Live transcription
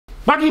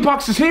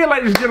Monkeypox is here,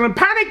 ladies and gentlemen.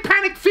 Panic,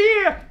 panic,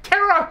 fear,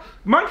 terror.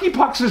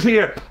 Monkeypox is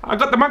here. I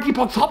got the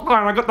Monkeypox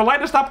hotline. I got the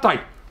latest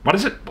update. What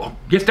is it? Oh,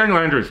 yes, Daniel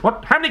Andrews.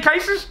 What? How many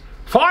cases?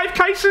 5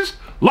 cases?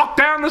 Lock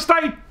down the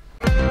state.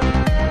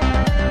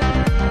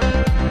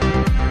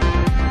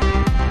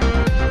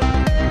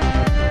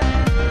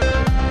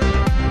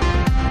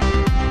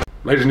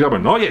 Ladies and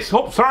gentlemen, oh yes,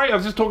 oh sorry, I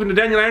was just talking to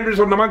Daniel Andrews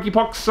on the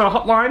Monkeypox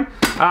hotline.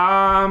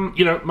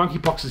 You know,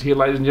 Monkeypox is here,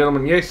 ladies and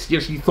gentlemen. Yes,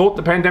 you thought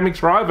the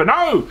pandemics were over.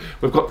 No,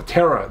 we've got the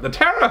terror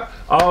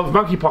of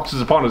Monkeypox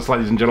is upon us,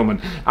 ladies and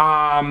gentlemen.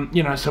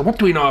 You know, so what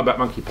do we know about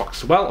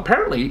Monkeypox? Well,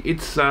 apparently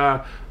it's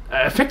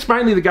affects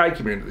mainly the gay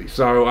community.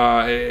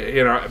 So,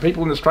 you know,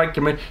 people in the straight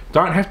community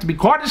don't have to be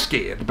quite as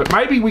scared. But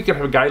maybe we could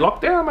have a gay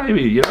lockdown,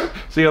 maybe, you know.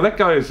 See how that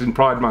goes in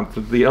Pride Month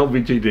with the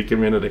LGBT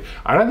community.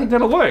 I don't think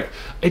that'll work.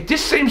 It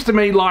just seems to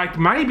me like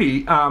maybe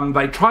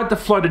they tried to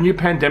float a new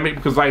pandemic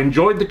because they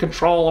enjoyed the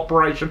control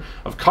operation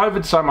of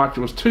COVID so much.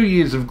 It was 2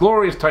 years of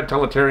glorious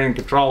totalitarian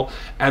control.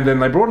 And then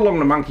they brought along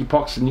the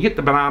monkeypox and you get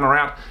the banana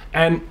out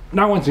and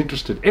no one's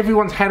interested.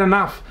 Everyone's had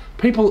enough.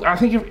 People, I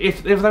think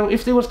if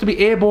there was to be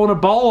airborne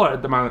Ebola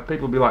at the moment,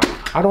 people would be like,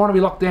 I don't want to be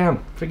locked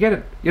down. Forget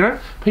it. You know,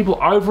 people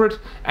over it,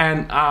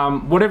 and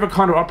whatever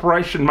kind of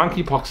operation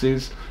monkeypox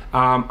is,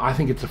 I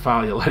think it's a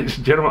failure, ladies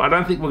and gentlemen. I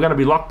don't think we're going to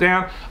be locked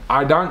down.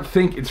 I don't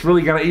think it's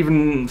really going to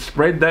even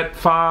spread that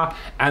far,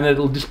 and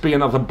it'll just be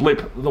another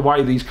blip, the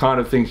way these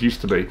kind of things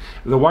used to be.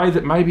 The way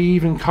that maybe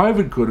even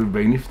COVID could have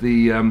been if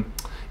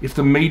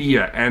the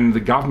media and the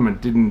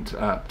government didn't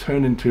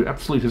turn into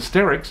absolute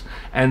hysterics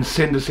and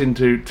send us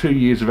into 2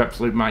 years of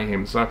absolute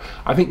mayhem. So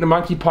I think the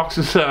monkeypox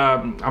is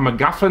a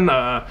MacGuffin,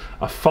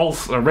 a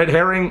false, a red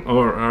herring,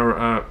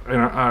 or you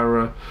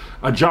know,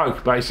 a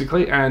joke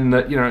basically. And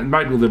you know,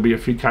 maybe there'll be a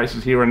few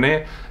cases here and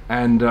there,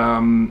 and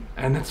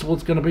that's all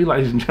it's going to be,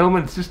 ladies and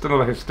gentlemen. It's just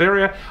another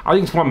hysteria. I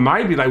think it's one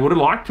maybe they would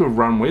have liked to have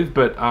run with,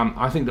 but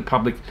I think the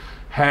public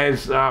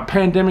has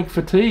pandemic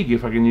fatigue,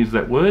 if I can use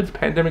that word.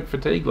 Pandemic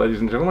fatigue,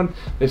 ladies and gentlemen.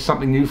 There's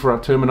something new for our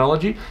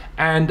terminology,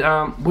 and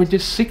we're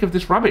just sick of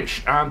this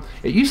rubbish.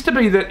 It used to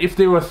be that if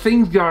there were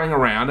things going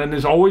around, and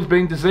there's always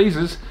been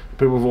diseases,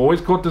 people have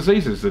always caught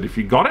diseases, that if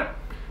you got it,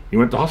 you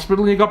went to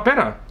hospital and you got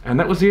better, and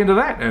that was the end of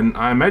that. And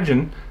I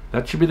imagine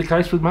that should be the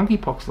case with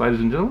monkeypox, ladies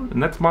and gentlemen,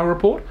 and that's my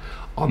report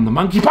on the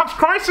monkeypox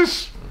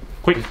crisis.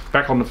 Quick,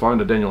 back on the phone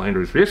to Daniel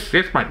Andrews.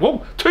 Yes, mate.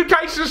 Whoa, 2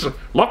 cases,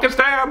 lock us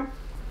down.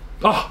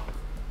 Oh.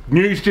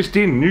 News just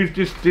in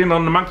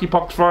on the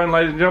monkeypox phone,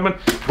 ladies and gentlemen.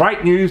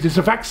 Great news, there's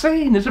a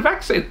vaccine,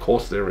 Of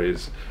course there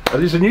is.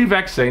 There's a new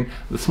vaccine,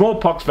 the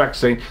smallpox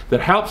vaccine,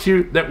 that helps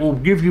you, that will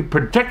give you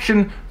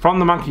protection from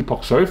the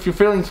monkeypox. So if you're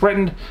feeling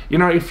threatened, you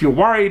know, if you're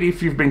worried,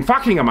 if you've been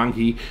fucking a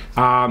monkey,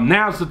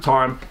 now's the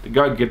time to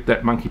go get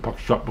that monkeypox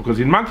shot, because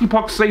in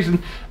monkeypox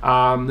season,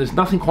 there's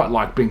nothing quite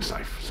like being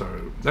safe.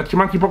 So that's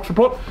your monkeypox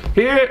report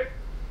here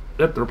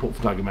at the report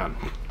from Tiger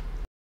Mountain.